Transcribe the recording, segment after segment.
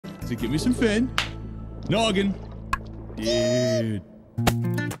to give me some fin. Noggin. Dude.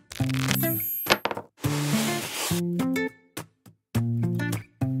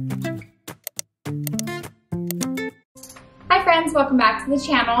 Hi friends, welcome back to the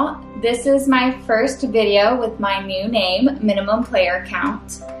channel. This is my first video with my new name, Minimum Player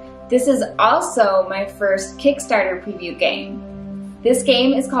Count. This is also my first Kickstarter preview game. This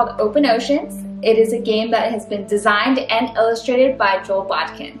game is called Open Oceans. It is a game that has been designed and illustrated by Joel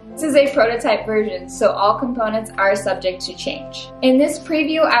Bodkin. This is a prototype version, so all components are subject to change. In this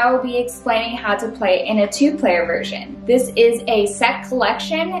preview, I will be explaining how to play in a 2-player version. This is a set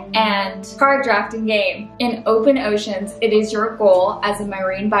collection and card drafting game. In Open Oceans, it is your goal as a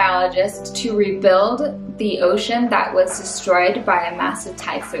marine biologist to rebuild the ocean that was destroyed by a massive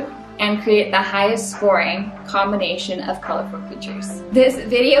typhoon and create the highest scoring combination of colorful creatures. This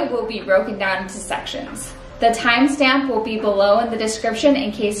video will be broken down into sections. The timestamp will be below in the description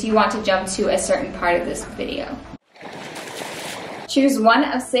in case you want to jump to a certain part of this video. Choose one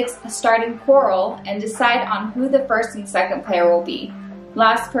of 6 starting coral and decide on who the first and second player will be.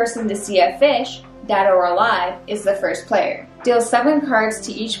 Last person to see a fish, dead or alive, is the first player. Deal 7 cards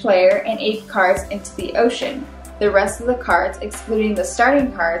to each player and 8 cards into the ocean. The rest of the cards, excluding the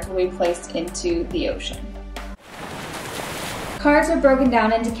starting cards, will be placed into the ocean. Cards are broken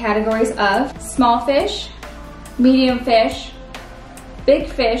down into categories of small fish, medium fish, big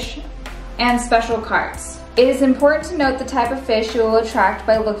fish, and special cards. It is important to note the type of fish you will attract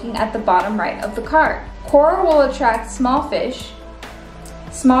by looking at the bottom right of the card. Coral will attract small fish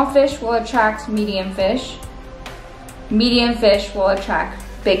will attract medium fish will attract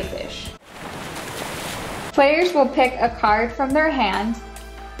big fish. Players will pick a card from their hand,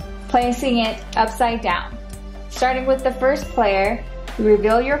 placing it upside down. Starting with the first player, you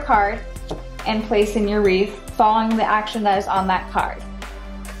reveal your card and place in your reef, following the action that is on that card,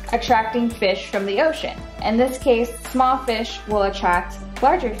 attracting fish from the ocean. In this case, small fish will attract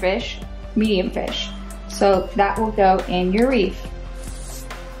larger fish, medium fish. So that will go in your reef.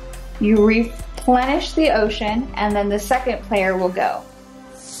 You replenish the ocean, and then the second player will go,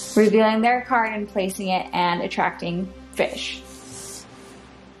 revealing their card and placing it and attracting fish.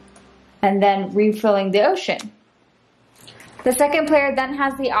 And then refilling the ocean. The second player then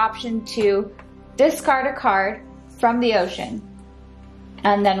has the option to discard a card from the ocean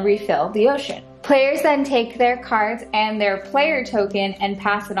and then refill the ocean. Players then take their cards and their player token and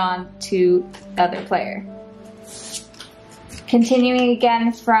pass it on to the other player. Continuing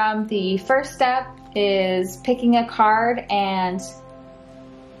again from the first step is picking a card and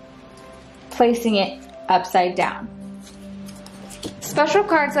placing it upside down. Special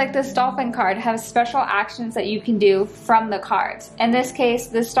cards like this dolphin card have special actions that you can do from the cards. In this case,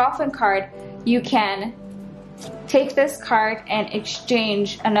 this dolphin card, you can take this card and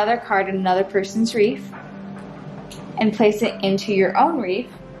exchange another card in another person's reef and place it into your own reef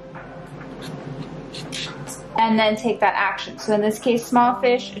and then take that action. So in this case, small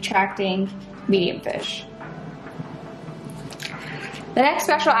fish attracting medium fish. The next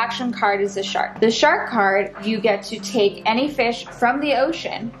special action card is the shark. The shark card, you get to take any fish from the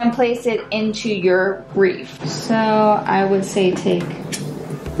ocean and place it into your reef. So I would say take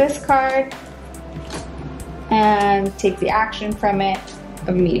this card and take the action from it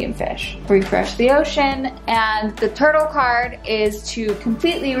of medium fish. Refresh the ocean, and the turtle card is to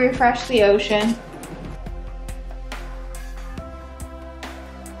completely refresh the ocean.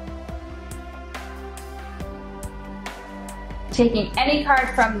 Taking any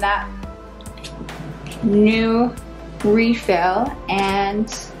card from that new refill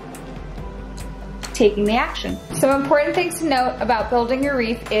and taking the action. Some important things to note about building your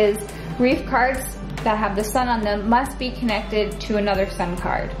reef is reef cards that have the sun on them must be connected to another sun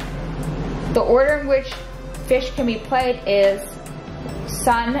card. The order in which fish can be played is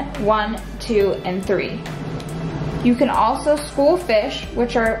sun, 1, 2, and 3. You can also school fish,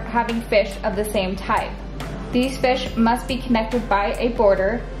 which are having fish of the same type. These fish must be connected by a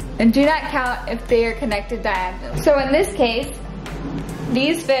border and do not count if they are connected diagonally. So in this case,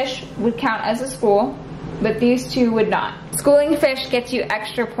 these fish would count as a school, but these two would not. Schooling fish gets you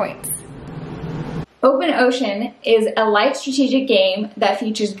extra points. Open Ocean is a light strategic game that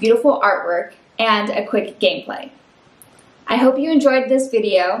features beautiful artwork and a quick gameplay. I hope you enjoyed this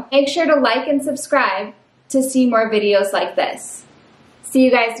video. Make sure to like and subscribe to see more videos like this. See you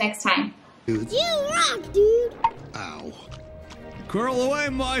guys next time. You rock, dude! Ow. Curl away,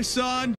 my son!